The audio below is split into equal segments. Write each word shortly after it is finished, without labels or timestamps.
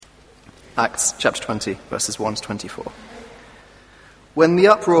Acts chapter 20, verses 1 to 24. When the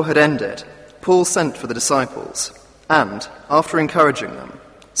uproar had ended, Paul sent for the disciples and, after encouraging them,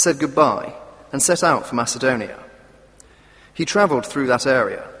 said goodbye and set out for Macedonia. He travelled through that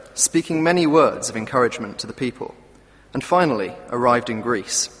area, speaking many words of encouragement to the people, and finally arrived in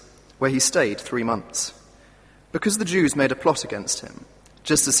Greece, where he stayed 3 months. Because the Jews made a plot against him,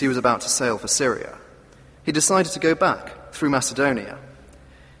 just as he was about to sail for Syria, he decided to go back through Macedonia.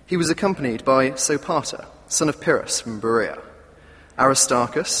 He was accompanied by Sopater, son of Pyrrhus from Berea,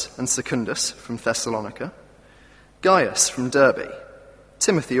 Aristarchus and Secundus from Thessalonica, Gaius from Derbe,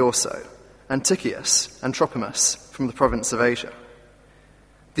 Timothy also, and Tychicus and Trophimus from the province of Asia.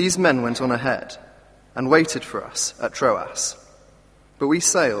 These men went on ahead and waited for us at Troas, but we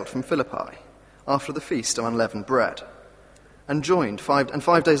sailed from Philippi after the feast of unleavened bread, and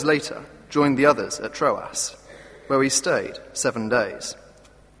 5 days later joined the others at Troas, where we stayed 7 days.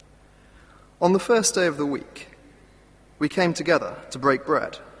 On the first day of the week, we came together to break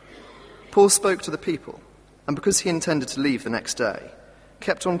bread. Paul spoke to the people, and because he intended to leave the next day,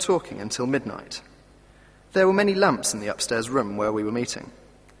 kept on talking until midnight. There were many lamps in the upstairs room where we were meeting.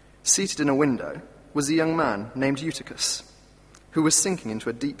 Seated in a window was a young man named Eutychus, who was sinking into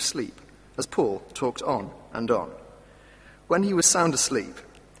a deep sleep as Paul talked on and on. When he was sound asleep,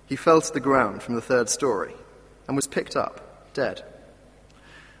 he fell to the ground from the 3rd story and was picked up, dead.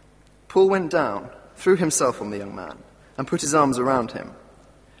 Paul went down, threw himself on the young man, and put his arms around him.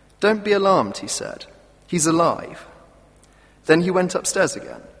 "Don't be alarmed," he said. "He's alive." Then he went upstairs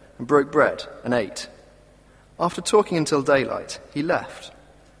again and broke bread and ate. After talking until daylight, he left.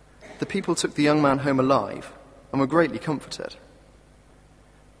 The people took the young man home alive and were greatly comforted.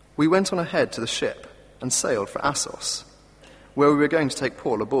 We went on ahead to the ship and sailed for Assos, where we were going to take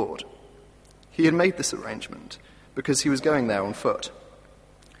Paul aboard. He had made this arrangement because he was going there on foot.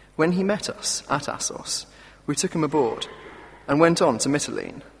 When he met us at Assos, we took him aboard and went on to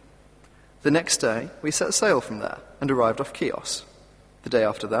Mytilene. The next day, we set sail from there and arrived off Chios. The day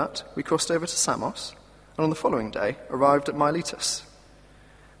after that, we crossed over to Samos, and on the following day, arrived at Miletus.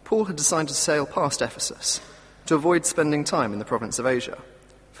 Paul had decided to sail past Ephesus to avoid spending time in the province of Asia,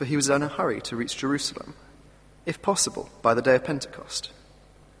 for he was in a hurry to reach Jerusalem, if possible, by the day of Pentecost.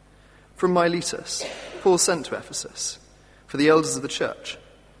 From Miletus, Paul sent to Ephesus for the elders of the church.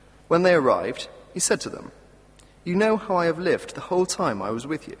 When they arrived, he said to them, "You know how I have lived the whole time I was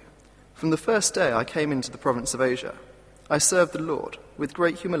with you. From the first day I came into the province of Asia, I served the Lord with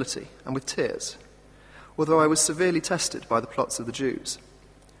great humility and with tears, although I was severely tested by the plots of the Jews.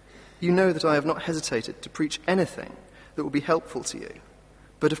 You know that I have not hesitated to preach anything that will be helpful to you,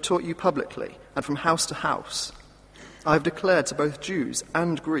 but have taught you publicly and from house to house. I have declared to both Jews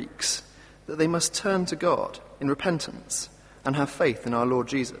and Greeks that they must turn to God in repentance and have faith in our Lord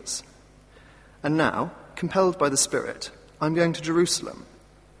Jesus. And now, compelled by the Spirit, I am going to Jerusalem,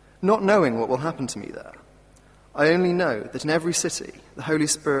 not knowing what will happen to me there. I only know that in every city the Holy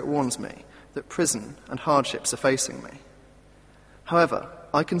Spirit warns me that prison and hardships are facing me. However,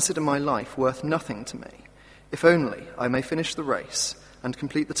 I consider my life worth nothing to me, if only I may finish the race and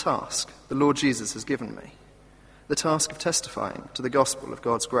complete the task the Lord Jesus has given me, the task of testifying to the gospel of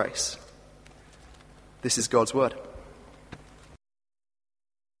God's grace." This is God's word.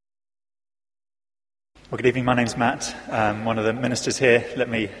 Well, good evening. My name's Matt. I'm one of the ministers here. Let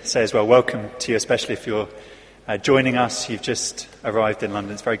me say as well, welcome to you, especially if you're joining us. You've just arrived in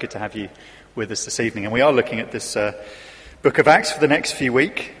London. It's very good to have you with us this evening. And we are looking at this book of Acts for the next few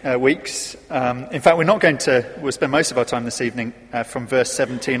weeks. In fact, we'll spend most of our time this evening from verse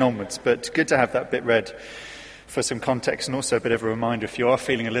 17 onwards, but good to have that bit read for some context and also a bit of a reminder if you are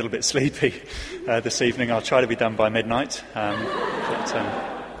feeling a little bit sleepy this evening. I'll try to be done by midnight.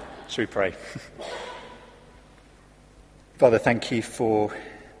 Should we pray? Father, thank you for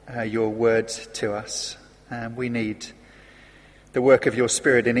your word to us. We need the work of your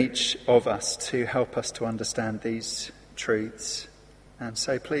Spirit in each of us to help us to understand these truths. And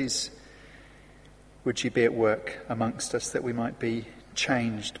so please, would you be at work amongst us that we might be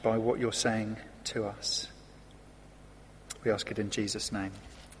changed by what you're saying to us. We ask it in Jesus' name.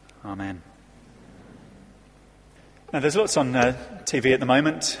 Amen. Now, there's lots on TV at the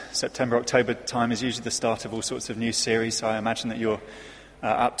moment. September, October time is usually the start of all sorts of new series. I imagine that you're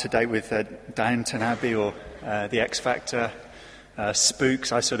up to date with Downton Abbey or The X Factor,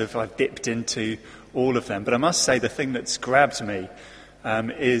 Spooks. I've dipped into all of them. But I must say the thing that's grabbed me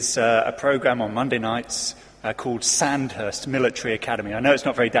is a programme on Monday nights called Sandhurst Military Academy. I know it's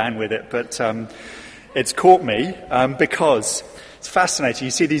not very down with it, but it's caught me because it's fascinating.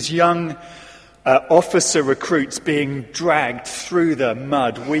 You see these young officer recruits being dragged through the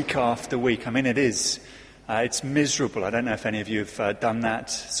mud week after week. I mean, it is. It's miserable. I don't know if any of you have done that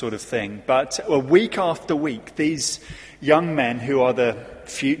sort of thing. But week after week, these young men who are the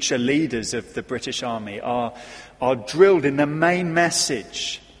future leaders of the British Army are drilled in the main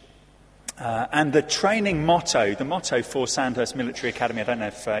message. And the training motto, the motto for Sandhurst Military Academy, I don't know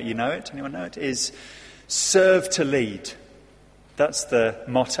if you know it, anyone know it, is serve to lead. That's the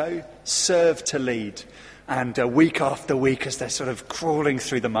motto, serve to lead. And week after week, as they're sort of crawling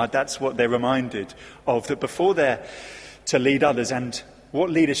through the mud, that's what they're reminded of, that before they're to lead others, and what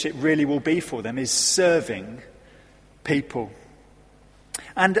leadership really will be for them is serving people.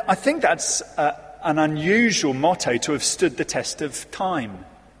 And I think that's an unusual motto to have stood the test of time.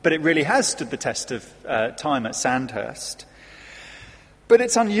 But it really has stood the test of time at Sandhurst. But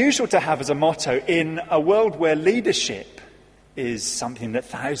it's unusual to have as a motto in a world where leadership is something that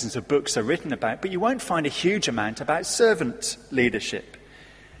thousands of books are written about, but you won't find a huge amount about servant leadership.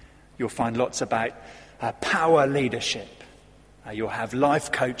 You'll find lots about power leadership. You'll have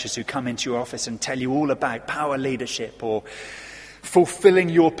life coaches who come into your office and tell you all about power leadership or fulfilling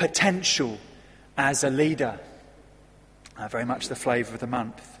your potential as a leader. Very much the flavour of the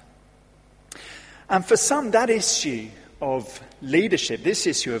month. And for some, that issue of leadership, this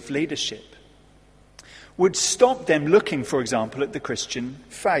issue of leadership, would stop them looking, for example, at the Christian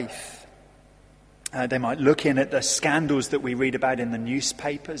faith. They might look in at the scandals that we read about in the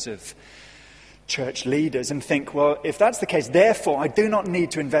newspapers of church leaders and think, well, if that's the case, therefore I do not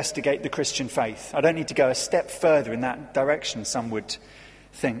need to investigate the Christian faith. I don't need to go a step further in that direction, some would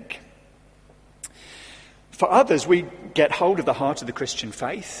think. For others, we get hold of the heart of the Christian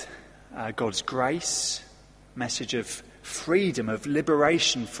faith, God's grace, message of freedom, of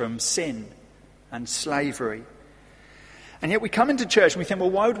liberation from sin and slavery. And yet we come into church and we think, well,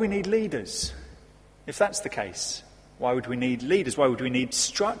 why would we need leaders? If that's the case, why would we need leaders? Why would we need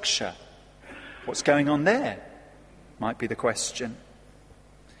structure? What's going on there? Might be the question.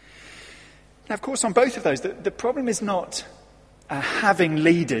 Now, of course, on both of those, the problem is not having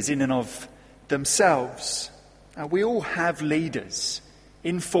leaders in and of themselves. We all have leaders,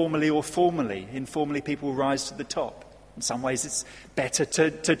 informally or formally. Informally, people rise to the top. In some ways, it's better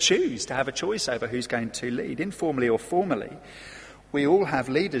to choose, to have a choice over who's going to lead. Informally or formally, we all have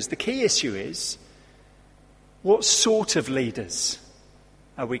leaders. The key issue is, what sort of leaders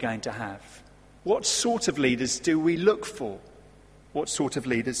are we going to have? What sort of leaders do we look for? What sort of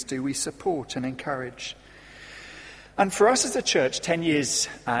leaders do we support and encourage? And for us as a church, 10 years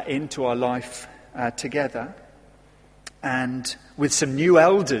into our life together, and with some new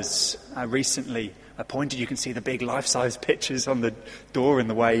elders recently appointed, you can see the big life-size pictures on the door in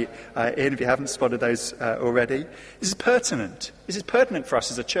the way in, if you haven't spotted those already. This is pertinent. This is pertinent for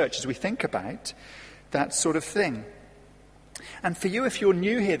us as a church as we think about that sort of thing. And for you, if you're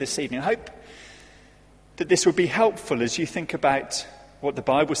new here this evening, I hope that this will be helpful as you think about what the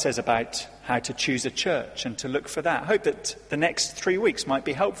Bible says about how to choose a church and to look for that. I hope that the next 3 weeks might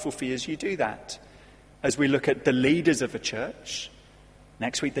be helpful for you as you do that. As we look at the leaders of a church,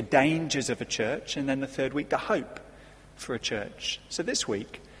 next week the dangers of a church, and then the third week the hope for a church. So this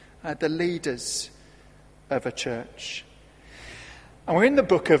week, the leaders of a church. And we're in the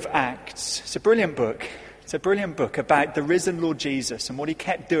book of Acts. It's a brilliant book. It's a brilliant book about the risen Lord Jesus and what he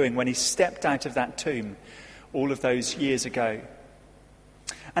kept doing when he stepped out of that tomb all of those years ago.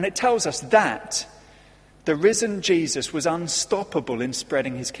 And it tells us that the risen Jesus was unstoppable in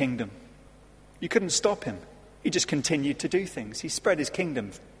spreading his kingdom. You couldn't stop him. He just continued to do things. He spread his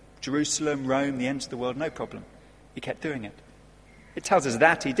kingdom. Jerusalem, Rome, the ends of the world, no problem. He kept doing it. It tells us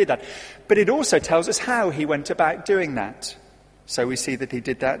that he did that. But it also tells us how he went about doing that. So we see that he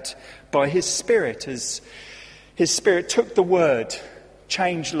did that by his Spirit, as his Spirit took the word,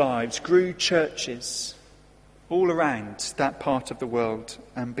 changed lives, grew churches all around that part of the world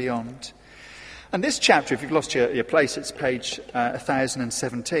and beyond. And this chapter, if you've lost your place, it's page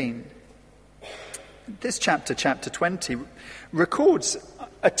 1017. This chapter, chapter 20, records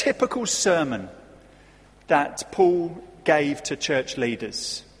a typical sermon that Paul gave to church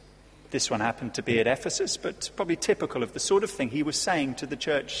leaders. This one happened to be at Ephesus, but probably typical of the sort of thing he was saying to the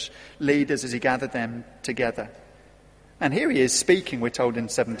church leaders as he gathered them together. And here he is speaking, we're told in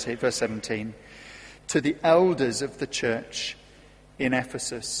verse 17, to the elders of the church in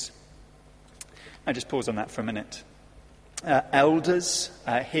Ephesus. I just pause on that for a minute. Elders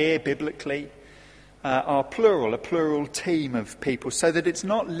here biblically are plural, a plural team of people, so that it's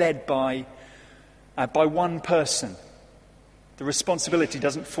not led by one person. The responsibility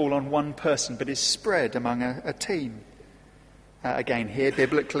doesn't fall on one person, but is spread among a team. Again, here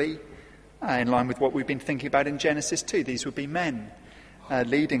biblically, in line with what we've been thinking about in Genesis 2. These would be men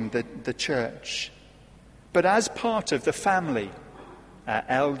leading the church. But as part of the family,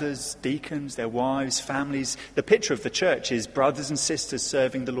 elders, deacons, their wives, families, the picture of the church is brothers and sisters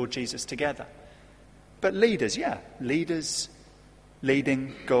serving the Lord Jesus together. But leaders, leaders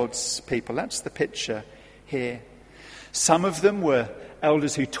leading God's people. That's the picture here. Some of them were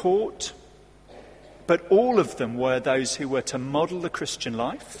elders who taught, but all of them were those who were to model the Christian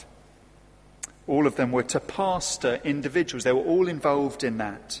life. All of them were to pastor individuals. They were all involved in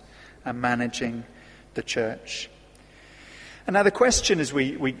that and managing the church. And now the question as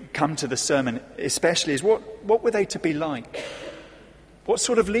we come to the sermon especially is what were they to be like? What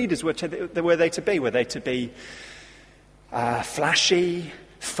sort of leaders were they to be? Were they to be flashy,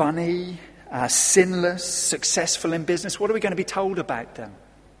 funny, sinless, successful in business? What are we going to be told about them?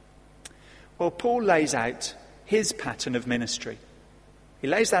 Well, Paul lays out his pattern of ministry. He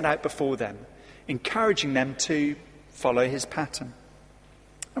lays that out before them, encouraging them to follow his pattern.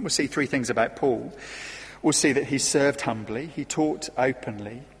 And we'll see three things about Paul. We'll see that he served humbly, he taught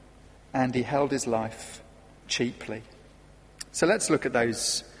openly, and he held his life cheaply. So let's look at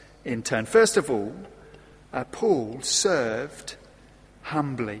those in turn. First of all, Paul served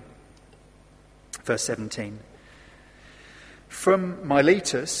humbly. Verse 17. From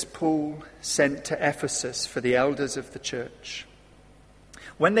Miletus, Paul sent to Ephesus for the elders of the church.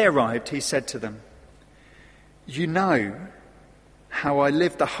 When they arrived, he said to them, "You know how I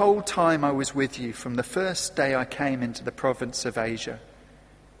lived the whole time I was with you, from the first day I came into the province of Asia.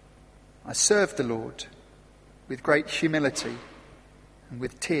 I served the Lord with great humility and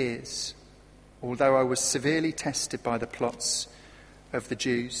with tears, although I was severely tested by the plots of the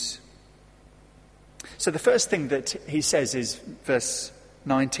Jews." So the first thing that he says is, verse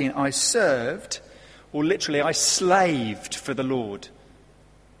 19, I served, or literally I slaved for the Lord.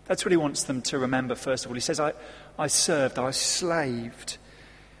 That's what he wants them to remember first of all. He says, I served, I slaved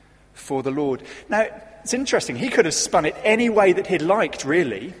for the Lord. Now, it's interesting. He could have spun it any way that he'd liked,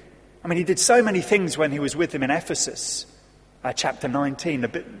 really. I mean, he did so many things when he was with them in Ephesus, chapter 19, a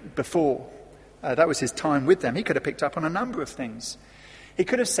bit before. That was his time with them. He could have picked up on a number of things. He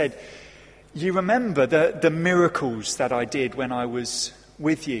could have said, you remember the miracles that I did when I was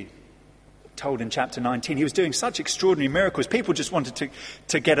with you? Told in chapter 19. He was doing such extraordinary miracles. People just wanted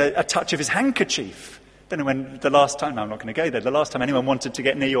to get a touch of his handkerchief. Don't know when the last time, no, I'm not going to go there, the last time anyone wanted to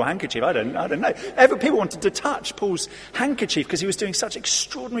get near your handkerchief, I don't know. People wanted to touch Paul's handkerchief because he was doing such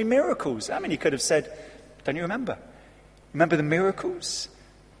extraordinary miracles. I mean, he could have said, don't you remember? Remember the miracles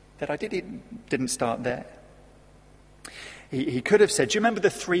that I did? He didn't start there. He could have said, do you remember the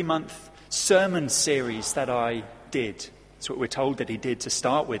 3-month sermon series that I did? That's what we're told that he did to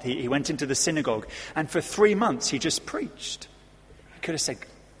start with. He went into the synagogue and for 3 months he just preached. He could have said,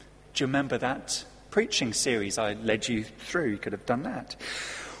 do you remember that preaching series I led you through? He could have done that.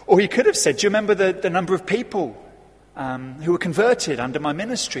 Or he could have said, do you remember the number of people who were converted under my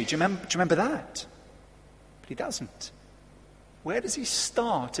ministry? Do you remember that? But he doesn't. Where does he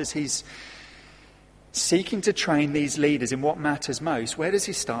start as he's seeking to train these leaders in what matters most? Where does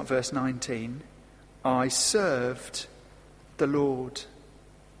he start? Verse 19, I served the Lord.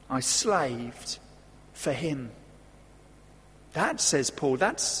 I slaved for him. That, says Paul,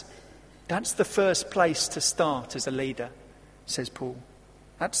 that's the first place to start as a leader, says Paul.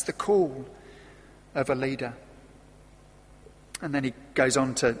 That's the call of a leader. And then he goes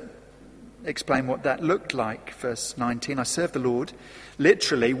on to explain what that looked like. Verse 19, I served the Lord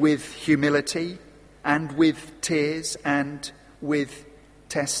literally with humility and with tears and with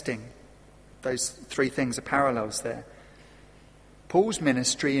testing. Those three things are parallels there. Paul's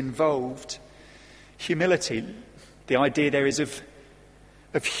ministry involved humility. The idea there is of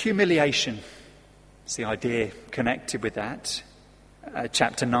humiliation. It's the idea connected with that.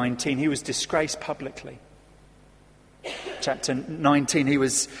 Chapter 19, he was disgraced publicly. Chapter 19, he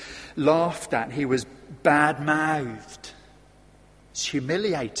was laughed at. He was bad-mouthed. It's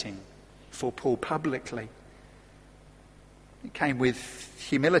humiliating for Paul publicly. It came with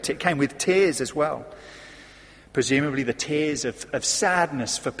humility. It came with tears as well. Presumably the tears of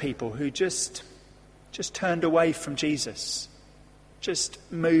sadness for people who just turned away from Jesus, just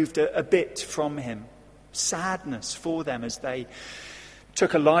moved a bit from him. Sadness for them as they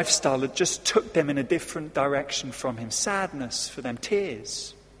took a lifestyle that just took them in a different direction from him. Sadness for them.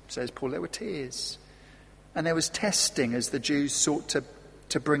 Tears, says Paul. There were tears. And there was testing as the Jews sought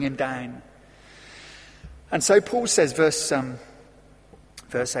to bring him down. And so Paul says, verse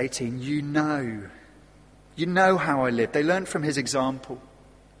 18, you know how I lived. They learned from his example.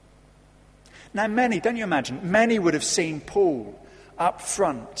 Now don't you imagine, many would have seen Paul up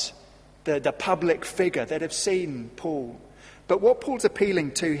front the public figure. They'd have seen Paul. But what Paul's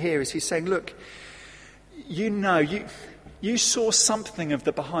appealing to here is he's saying, look, you saw something of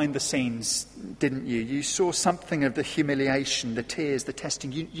the behind the scenes, didn't you? You saw something of the humiliation, the tears, the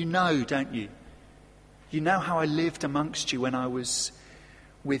testing. You know, don't you? You know how I lived amongst you when I was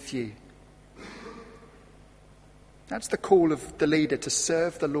with you. That's the call of the leader, to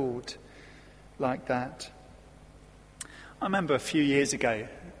serve the Lord like that. I remember a few years ago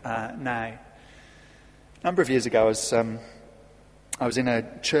a number of years ago, I was in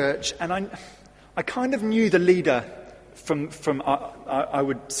a church, and I kind of knew the leader from I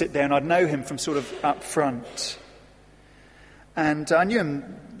would sit there and I'd know him from sort of up front. And I knew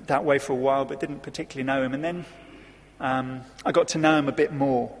him that way for a while, but didn't particularly know him. And then I got to know him a bit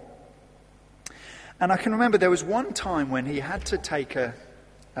more. And I can remember there was one time when he had to take a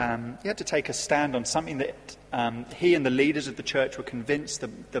stand on something that he and the leaders of the church were convinced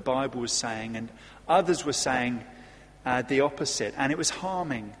the Bible was saying, and others were saying the opposite, and it was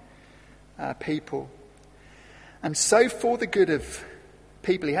harming people. And so for the good of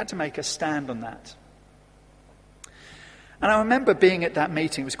people, he had to make a stand on that. And I remember being at that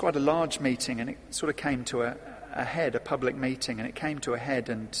meeting. It was quite a large meeting, and it sort of came to a head, a public meeting, and it came to a head,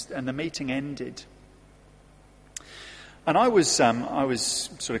 and the meeting ended. And I was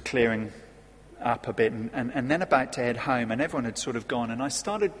sort of clearing up a bit and then about to head home, and everyone had sort of gone, and I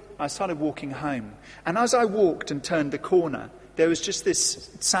started walking home. And as I walked and turned the corner, there was just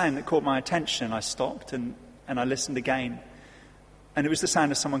this sound that caught my attention, and I stopped and I listened again. And it was the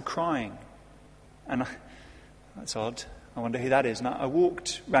sound of someone crying. And that's odd. I wonder who that is. And I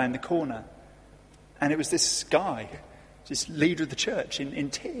walked round the corner, and it was this guy, this leader of the church, in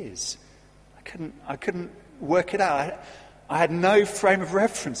tears. I couldn't work it out. I had no frame of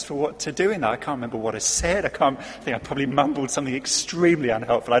reference for what to do in that. I can't remember what I said. I think I probably mumbled something extremely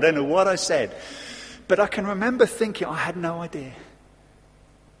unhelpful. I don't know what I said. But I can remember thinking, I had no idea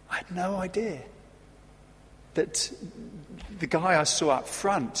that the guy I saw up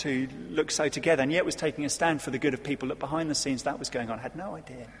front, who looked so together and yet was taking a stand for the good of people, that behind the scenes that was going on. I had no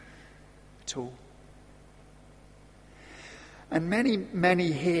idea at all. And many,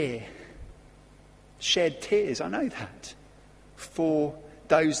 many here shed tears, I know that, for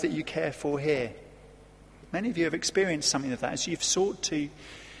those that you care for here. Many of you have experienced something of that as you've sought to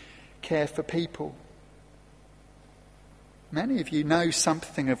care for people. Many of you know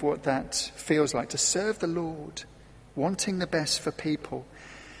something of what that feels like, to serve the Lord, wanting the best for people,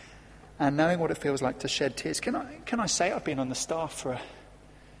 and knowing what it feels like to shed tears. Can I say I've been on the staff for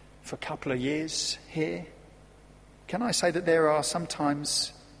a couple of years here? Can I say that there are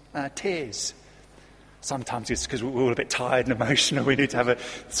sometimes tears? Sometimes it's because we're all a bit tired and emotional. We need to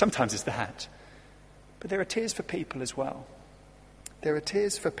have sometimes it's that. But there are tears for people as well. There are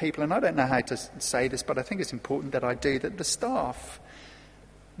tears for people, and I don't know how to say this, but I think it's important that I do, that the staff,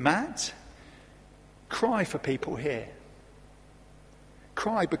 Matt, cry for people here.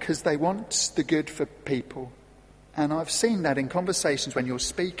 Cry because they want the good for people. And I've seen that in conversations when you're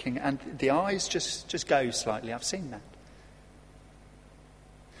speaking, and the eyes just go slightly. I've seen that.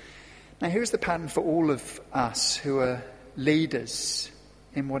 Now here's the pattern for all of us who are leaders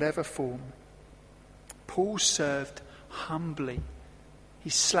in whatever form. Paul served humbly. He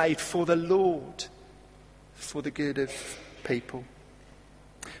slaved for the Lord, for the good of people.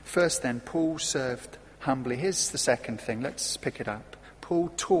 First then, Paul served humbly. Here's the second thing. Let's pick it up.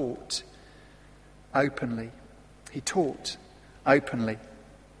 Paul taught openly. He taught openly.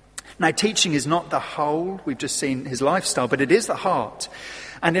 Now, teaching is not the whole. We've just seen his lifestyle, but it is the heart.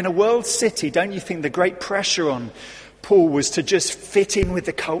 And in a world city, don't you think the great pressure on Paul was to just fit in with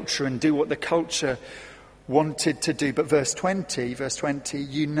the culture and do what the culture wanted to do? But verse 20,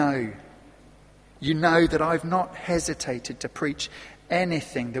 you know that I've not hesitated to preach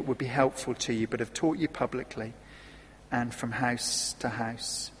anything that would be helpful to you, but have taught you publicly and from house to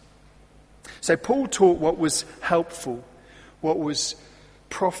house. So Paul taught what was helpful, what was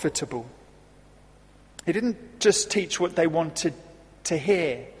profitable. He didn't just teach what they wanted to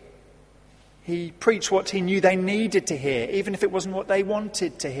hear. He preached what he knew they needed to hear, even if it wasn't what they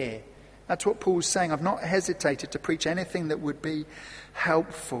wanted to hear. That's what Paul's saying. I've not hesitated to preach anything that would be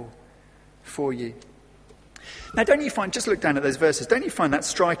helpful for you. Now, don't you find, just look down at those verses, don't you find that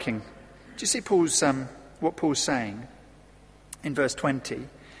striking? Do you see what Paul's saying in verse 20?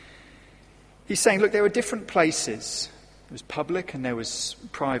 He's saying, look, there were different places. There was public and there was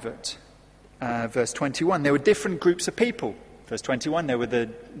private. Verse 21, there were different groups of people. Verse 21, there were the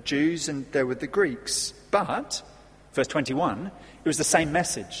Jews and there were the Greeks. But, verse 21, it was the same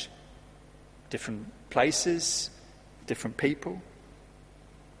message. Different places, different people.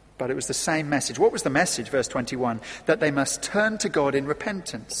 but it was the same message. What was the message? Verse 21, that they must turn to God in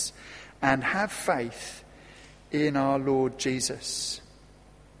repentance and have faith in our Lord Jesus.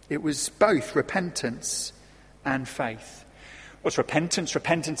 It was both repentance and faith. What's repentance?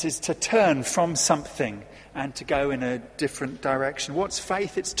 Repentance is to turn from something and to go in a different direction. What's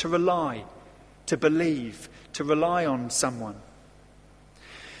faith? It's to rely, to believe, to rely on someone.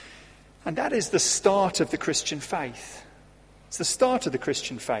 And that is the start of the Christian faith. It's the start of the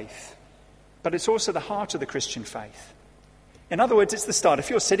Christian faith, but it's also the heart of the Christian faith. In other words, it's the start. If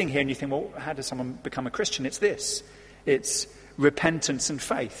you're sitting here and you think, well, how does someone become a Christian? It's this. It's repentance and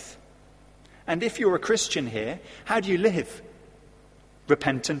faith. And if you're a Christian here, how do you live?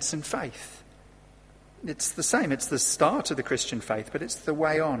 Repentance and faith. It's the same. It's the start of the Christian faith, but it's the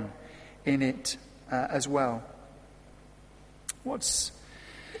way on in it as well. What's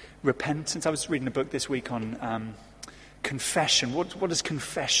repentance? I was reading a book this week on confession. What does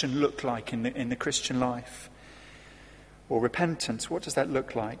confession look like in the Christian life? Or repentance, what does that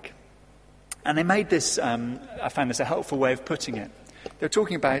look like? And they made this, I found this a helpful way of putting it. They're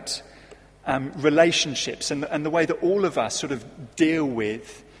talking about relationships and the way that all of us sort of deal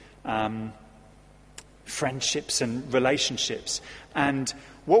with friendships and relationships. And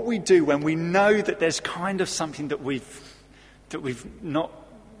what we do when we know that there's kind of something that we've not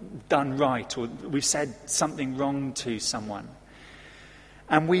done right, or we've said something wrong to someone.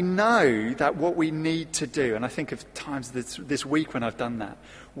 And we know that what we need to do, and I think of times this week when I've done that,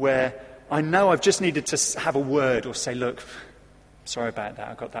 where I know I've just needed to have a word or say, look, sorry about that,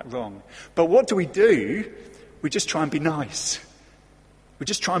 I got that wrong. But what do? We just try and be nice. We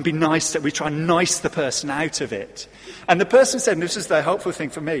just try and be nice, we try and nice the person out of it. And the person said, and this is the helpful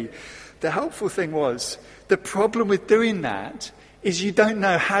thing for me, the helpful thing was, the problem with doing that is you don't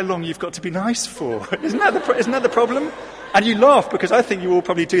know how long you've got to be nice for. Isn't that the problem? And you laugh because I think you all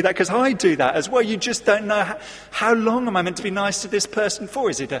probably do that because I do that as well. You just don't know how long am I meant to be nice to this person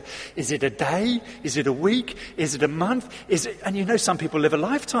for? Is it a day? Is it a week? Is it a month? And you know some people live a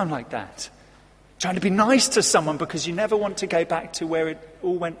lifetime like that. Trying to be nice to someone because you never want to go back to where it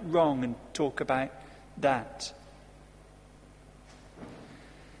all went wrong and talk about that.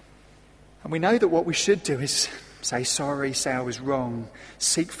 And we know that what we should do is say sorry, say I was wrong,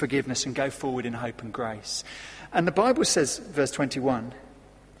 seek forgiveness and go forward in hope and grace. And the Bible says, verse 21,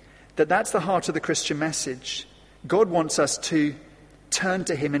 that that's the heart of the Christian message. God wants us to turn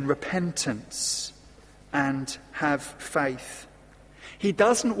to him in repentance and have faith. He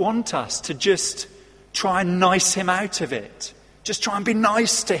doesn't want us to just try and nice him out of it. Just try and be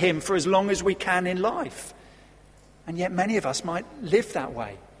nice to him for as long as we can in life. And yet many of us might live that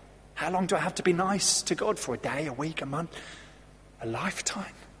way. How long do I have to be nice to God for? A day, a week, a month, a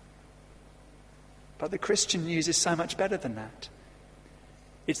lifetime? But the Christian news is so much better than that.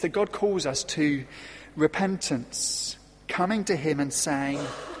 It's that God calls us to repentance, coming to him and saying,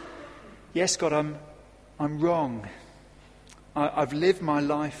 yes, God, I'm wrong. I've lived my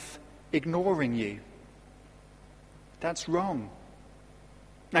life ignoring you. That's wrong.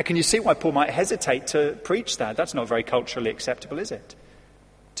 Now, can you see why Paul might hesitate to preach that? That's not very culturally acceptable, is it?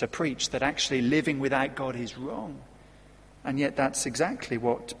 To preach that actually living without God is wrong. And yet that's exactly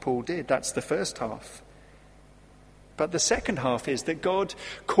what Paul did. That's the first half. But the second half is that God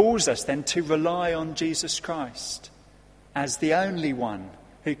calls us then to rely on Jesus Christ as the only one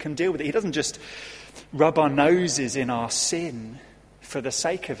who can deal with it. He doesn't just rub our noses in our sin for the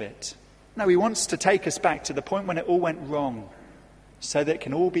sake of it. No, he wants to take us back to the point when it all went wrong so that it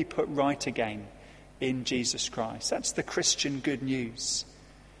can all be put right again in Jesus Christ. That's the Christian good news.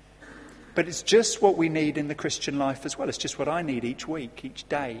 But it's just what we need in the Christian life as well. It's just what I need each week, each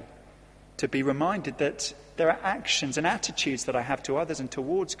day, to be reminded that there are actions and attitudes that I have to others and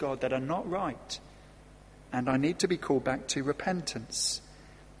towards God that are not right. And I need to be called back to repentance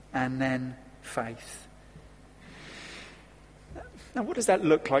and then faith. Now, what does that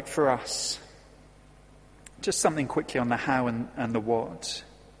look like for us? Just something quickly on the how and the what.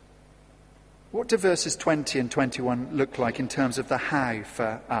 What do verses 20 and 21 look like in terms of the how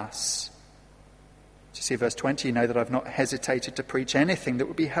for us? Do you see verse 20? You know that I've not hesitated to preach anything that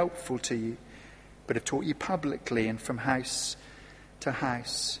would be helpful to you, but have taught you publicly and from house to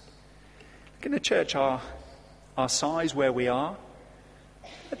house. Look in the church, our size, where we are,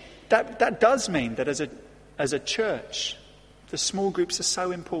 that does mean that as a church, the small groups are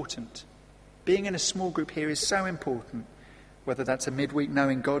so important. Being in a small group here is so important, whether that's a midweek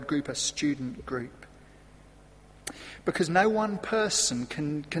knowing God group, a student group. Because no one person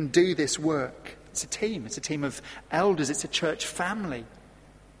can do this work. It's a team. It's a team of elders. It's a church family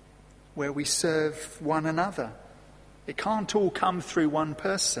where we serve one another. It can't all come through one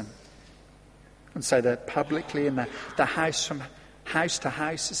person. And so that publicly in the house, from house to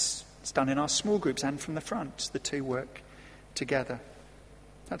house, it's done in our small groups and from the front. The two work together.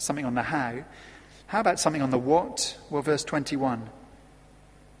 That's something on the how. How about something on the what? Well, verse 21.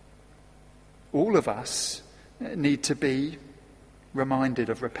 All of us need to be reminded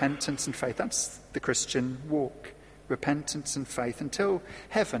of repentance and faith. That's the Christian walk. Repentance and faith. Until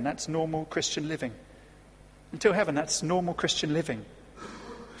heaven, that's normal Christian living. Until heaven, that's normal Christian living.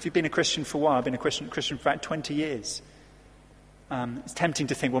 If you've been a Christian for a while, I've been a Christian for about 20 years. It's tempting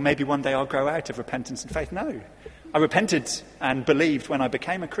to think, well, maybe one day I'll grow out of repentance and faith. No. I repented and believed when I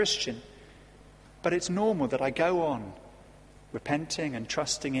became a Christian. But it's normal that I go on repenting and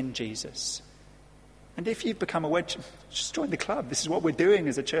trusting in Jesus. And if you've become a wedge, just join the club. This is what we're doing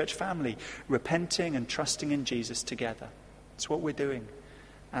as a church family. Repenting and trusting in Jesus together. It's what we're doing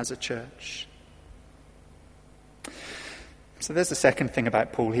as a church. So there's the second thing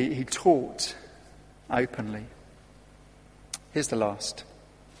about Paul. He taught openly. Here's the last.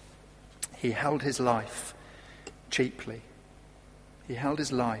 He held his life cheaply. He held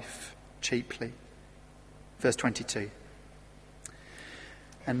his life cheaply. Verse 22.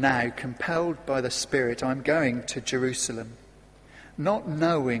 And now, compelled by the Spirit, I'm going to Jerusalem, not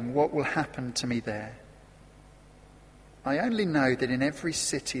knowing what will happen to me there. I only know that in every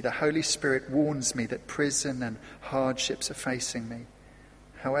city the Holy Spirit warns me that prison and hardships are facing me.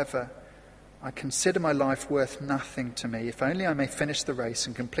 However, I consider my life worth nothing to me, if only I may finish the race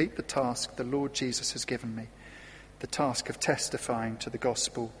and complete the task the Lord Jesus has given me, the task of testifying to the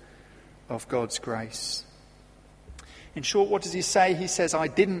gospel of God's grace. In short, what does he say? He says, I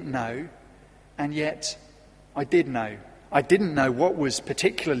didn't know, and yet I did know. I didn't know what was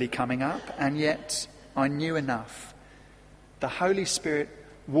particularly coming up, and yet I knew enough. The Holy Spirit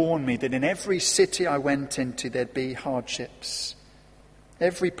warned me that in every city I went into, there'd be hardships.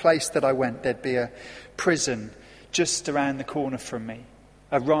 Every place that I went, there'd be a prison just around the corner from me,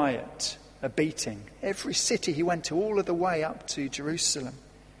 a riot, a beating. Every city he went to, all of the way up to Jerusalem,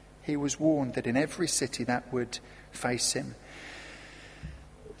 he was warned that in every city that would face him.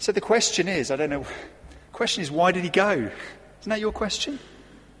 So the question is, why did he go? Isn't that your question?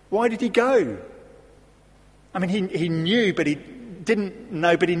 Why did he go? I mean, he knew, but he didn't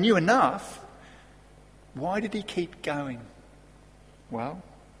know, but he knew enough. Why did he keep going? Well,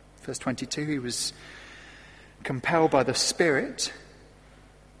 verse 22, he was compelled by the Spirit.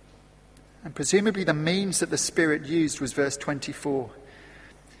 And presumably the means that the Spirit used was verse 24,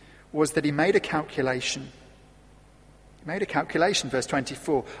 was that he made a calculation. He made a calculation, verse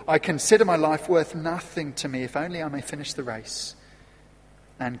 24. I consider my life worth nothing to me, if only I may finish the race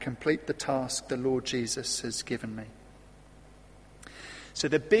and complete the task the Lord Jesus has given me. So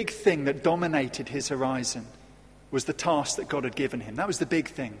the big thing that dominated his horizon was the task that God had given him. That was the big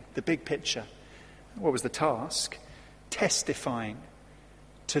thing, the big picture. What was the task? Testifying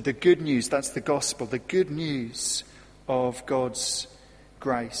to the good news, that's the gospel, the good news of God's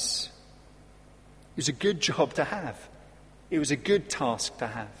grace. It was a good job to have. It was a good task to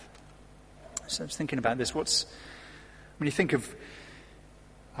have. So I was thinking about this. When you think of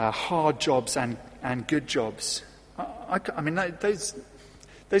hard jobs and good jobs, I mean,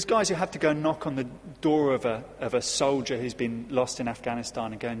 those guys who have to go and knock on the door of a soldier who's been lost in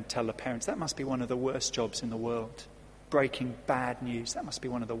Afghanistan and go and tell the parents, that must be one of the worst jobs in the world. Breaking bad news, that must be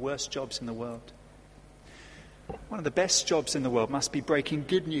one of the worst jobs in the world. One of the best jobs in the world must be breaking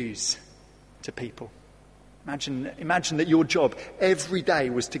good news to people. Imagine that your job every day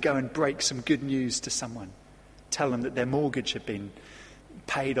was to go and break some good news to someone. Tell them that their mortgage had been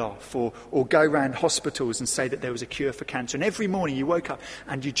paid off, or go around hospitals and say that there was a cure for cancer. And every morning you woke up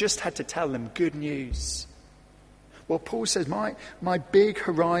and you just had to tell them good news. Well, Paul says, my big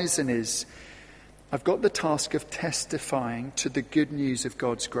horizon is, I've got the task of testifying to the good news of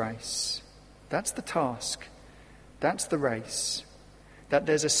God's grace. That's the task. That's the race. That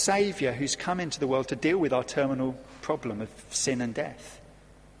there's a Saviour who's come into the world to deal with our terminal problem of sin and death.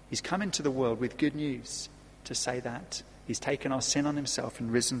 He's come into the world with good news to say that. He's taken our sin on himself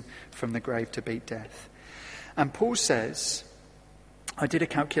and risen from the grave to beat death. And Paul says, I did a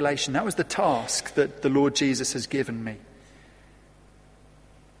calculation. That was the task that the Lord Jesus has given me.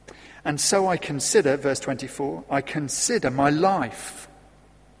 And so I consider, verse 24, I consider my life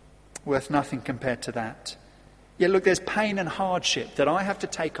worth nothing compared to that. Yet look, there's pain and hardship that I have to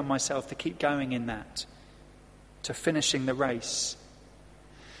take on myself to keep going in that, to finishing the race.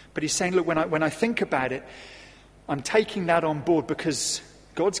 But he's saying, look, when I think about it, I'm taking that on board because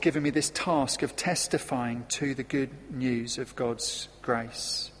God's given me this task of testifying to the good news of God's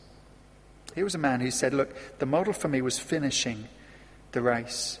grace. He was a man who said, look, the model for me was finishing the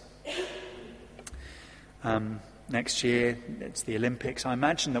race. Next year, it's the Olympics. I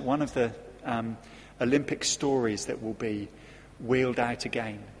imagine that one of the Olympic stories that will be wheeled out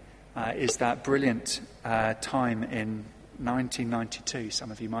again is that brilliant time in 1992.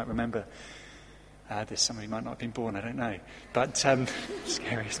 Some of you might remember this. Some of you might not have been born, I don't know. But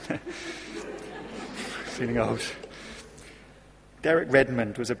scary, isn't it? Feeling old. Derek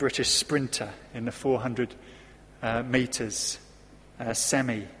Redmond was a British sprinter in the 400 metres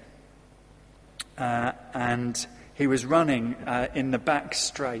semi. And he was running in the back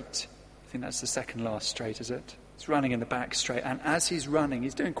straight. I think that's the second last straight, is it? He's running in the back straight. And as he's running,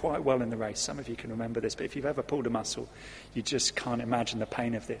 he's doing quite well in the race. Some of you can remember this, but if you've ever pulled a muscle, you just can't imagine the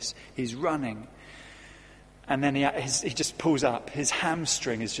pain of this. He's running. And then he just pulls up. His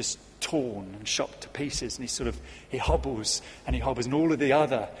hamstring is just torn and shot to pieces. And he hobbles, and all of the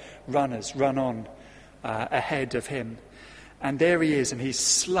other runners run on ahead of him. And there he is, and he's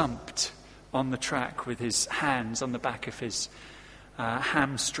slumped on the track with his hands on the back of his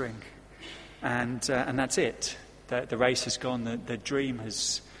hamstring. And that's it. The race has gone. The dream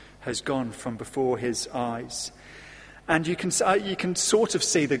has gone from before his eyes. And you can sort of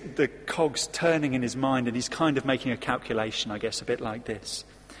see the cogs turning in his mind, and he's kind of making a calculation, I guess, a bit like this.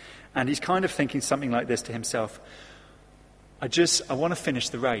 And he's kind of thinking something like this to himself: I want to finish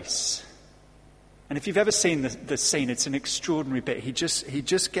the race. And if you've ever seen the scene, it's an extraordinary bit. He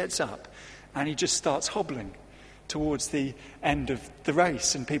just gets up and he just starts hobbling towards the end of the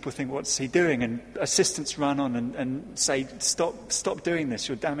race, and people think, what's he doing? And assistants run on and say, stop doing this,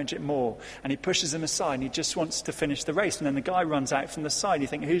 you'll damage it more. And he pushes them aside, and he just wants to finish the race. And then the guy runs out from the side. You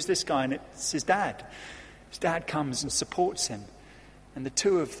think, who's this guy? And it's his dad. His dad comes and supports him, and the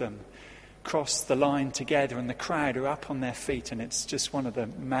two of them cross the line together, and the crowd are up on their feet, and it's just one of the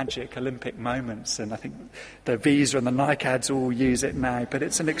magic Olympic moments. And I think the Visa and the Nike ads all use it now, but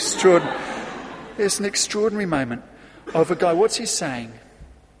it's an extraordinary moment of a guy. What's he saying?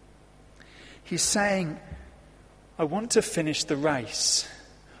 He's saying, I want to finish the race.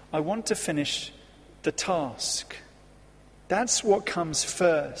 I want to finish the task. That's what comes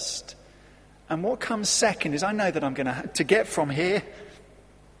first. And what comes second is, I know that I'm going to get from here,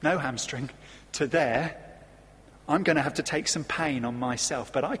 no hamstring, to there, I'm going to have to take some pain on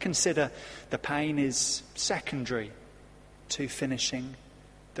myself. But I consider the pain is secondary to finishing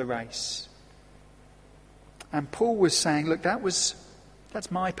the race. And Paul was saying, look,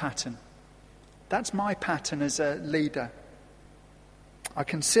 that's my pattern. That's my pattern as a leader. I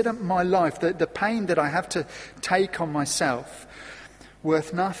consider my life, the pain that I have to take on myself,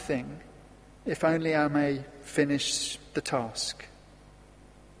 worth nothing if only I may finish the task.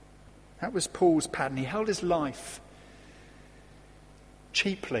 That was Paul's pattern. He held his life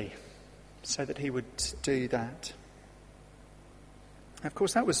cheaply so that he would do that. Of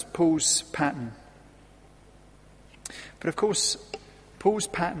course, that was Paul's pattern. But of course, Paul's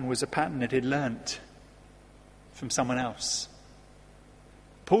pattern was a pattern that he'd learnt from someone else.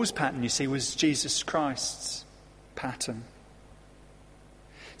 Paul's pattern, you see, was Jesus Christ's pattern.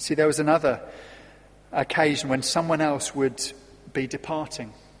 See, there was another occasion when someone else would be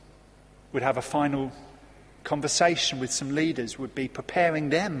departing, would have a final conversation with some leaders, would be preparing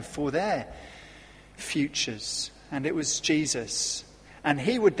them for their futures. And it was Jesus. And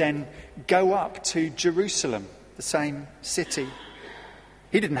he would then go up to Jerusalem, the same city.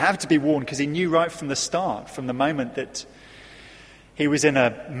 He didn't have to be warned, because he knew right from the start, from the moment that he was in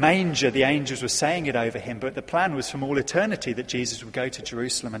a manger, the angels were saying it over him. But the plan was from all eternity that Jesus would go to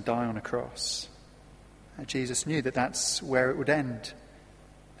Jerusalem and die on a cross. And Jesus knew that that's where it would end,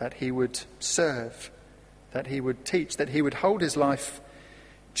 that he would serve, that he would teach, that he would hold his life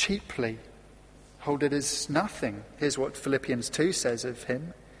cheaply, hold it as nothing. Here's what Philippians 2 says of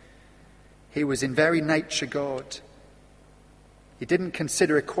him. He was in very nature God. He didn't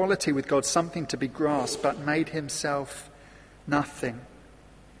consider equality with God something to be grasped, but made himself nothing,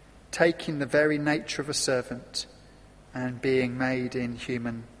 taking the very nature of a servant and being made in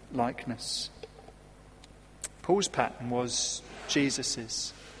human likeness. Paul's pattern was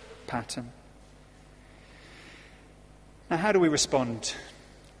Jesus's pattern. Now, how do we respond,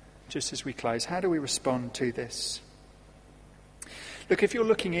 just as we close, how do we respond to this? Look, if you're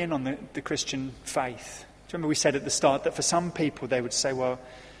looking in on the Christian faith, remember we said at the start that for some people they would say, well,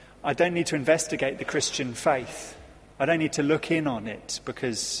 I don't need to investigate the Christian faith. I don't need to look in on it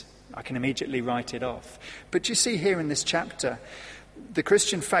because I can immediately write it off. But you see here in this chapter, the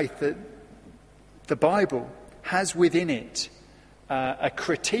Christian faith, that the Bible has within it a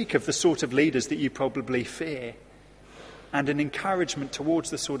critique of the sort of leaders that you probably fear. and an encouragement towards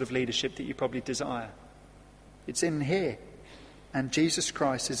the sort of leadership that you probably desire. It's in here. And Jesus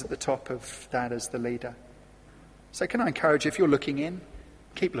Christ is at the top of that as the leader. So can I encourage you, if you're looking in,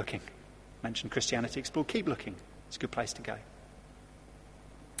 keep looking. Mention Christianity Explored, keep looking. It's a good place to go.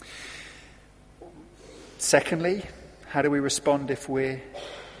 Secondly, how do we respond if we're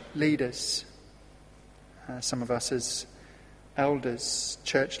leaders? Some of us as elders,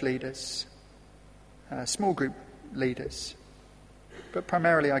 church leaders, small group leaders. But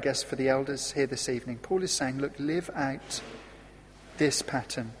primarily, I guess, for the elders here this evening, Paul is saying, look, live out this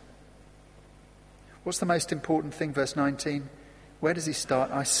pattern. What's the most important thing? Verse 19. Where does he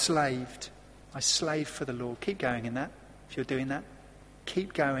start? I slaved for the Lord. Keep going in that, if you're doing that.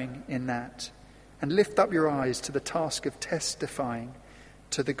 Keep going in that. And lift up your eyes to the task of testifying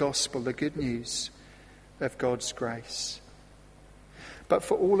to the gospel, the good news of God's grace. But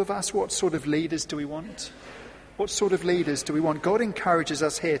for all of us, what sort of leaders do we want? What sort of leaders do we want? God encourages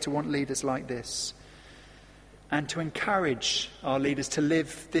us here to want leaders like this. And to encourage our leaders to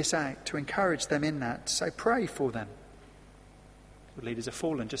live this out, to encourage them in that. So pray for them. The leaders are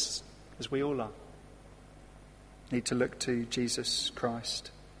fallen, just as we all are. Need to look to Jesus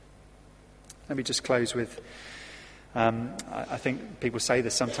Christ. Let me just close with, I think people say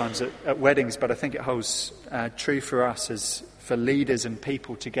this sometimes at weddings, but I think it holds true for us as for leaders and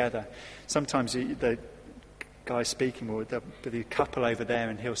people together. Sometimes the guy speaking, or the couple over there,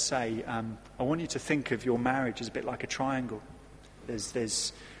 and he'll say, I want you to think of your marriage as a bit like a triangle. There's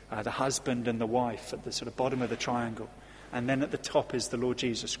the husband and the wife at the sort of bottom of the triangle. And then at the top is the Lord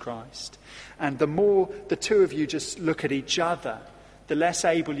Jesus Christ. And the more the two of you just look at each other, the less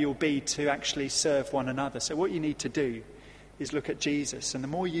able you'll be to actually serve one another. So what you need to do is look at Jesus. And the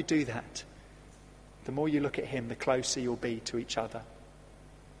more you do that, the more you look at him, the closer you'll be to each other.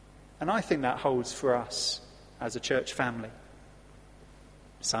 And I think that holds for us as a church family.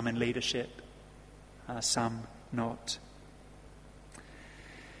 Some in leadership, some not.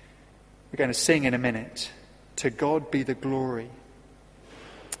 We're going to sing in a minute. To God be the glory.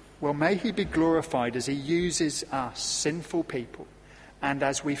 Well, may he be glorified as he uses us, sinful people, and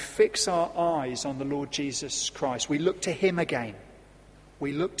as we fix our eyes on the Lord Jesus Christ. We look to him again.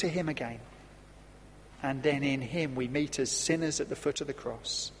 We look to him again. And then in him we meet as sinners at the foot of the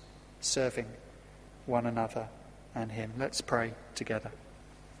cross, serving one another and him. Let's pray together.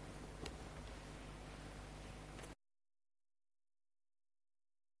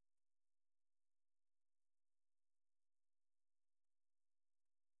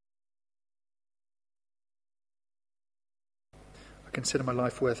 I consider my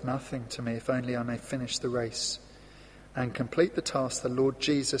life worth nothing to me if only I may finish the race and complete the task the Lord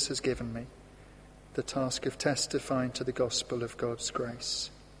Jesus has given me, the task of testifying to the gospel of God's grace.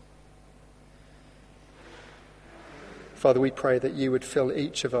 Father, we pray that you would fill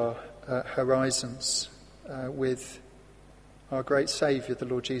each of our horizons with our great Saviour, the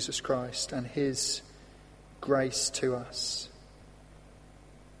Lord Jesus Christ, and his grace to us.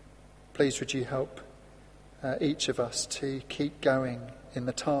 Please would you help each of us to keep going in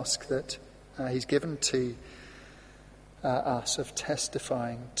the task that he's given to us of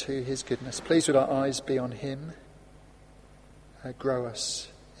testifying to his goodness. Please would our eyes be on him. Grow us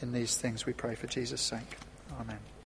in these things, we pray for Jesus' sake. Amen.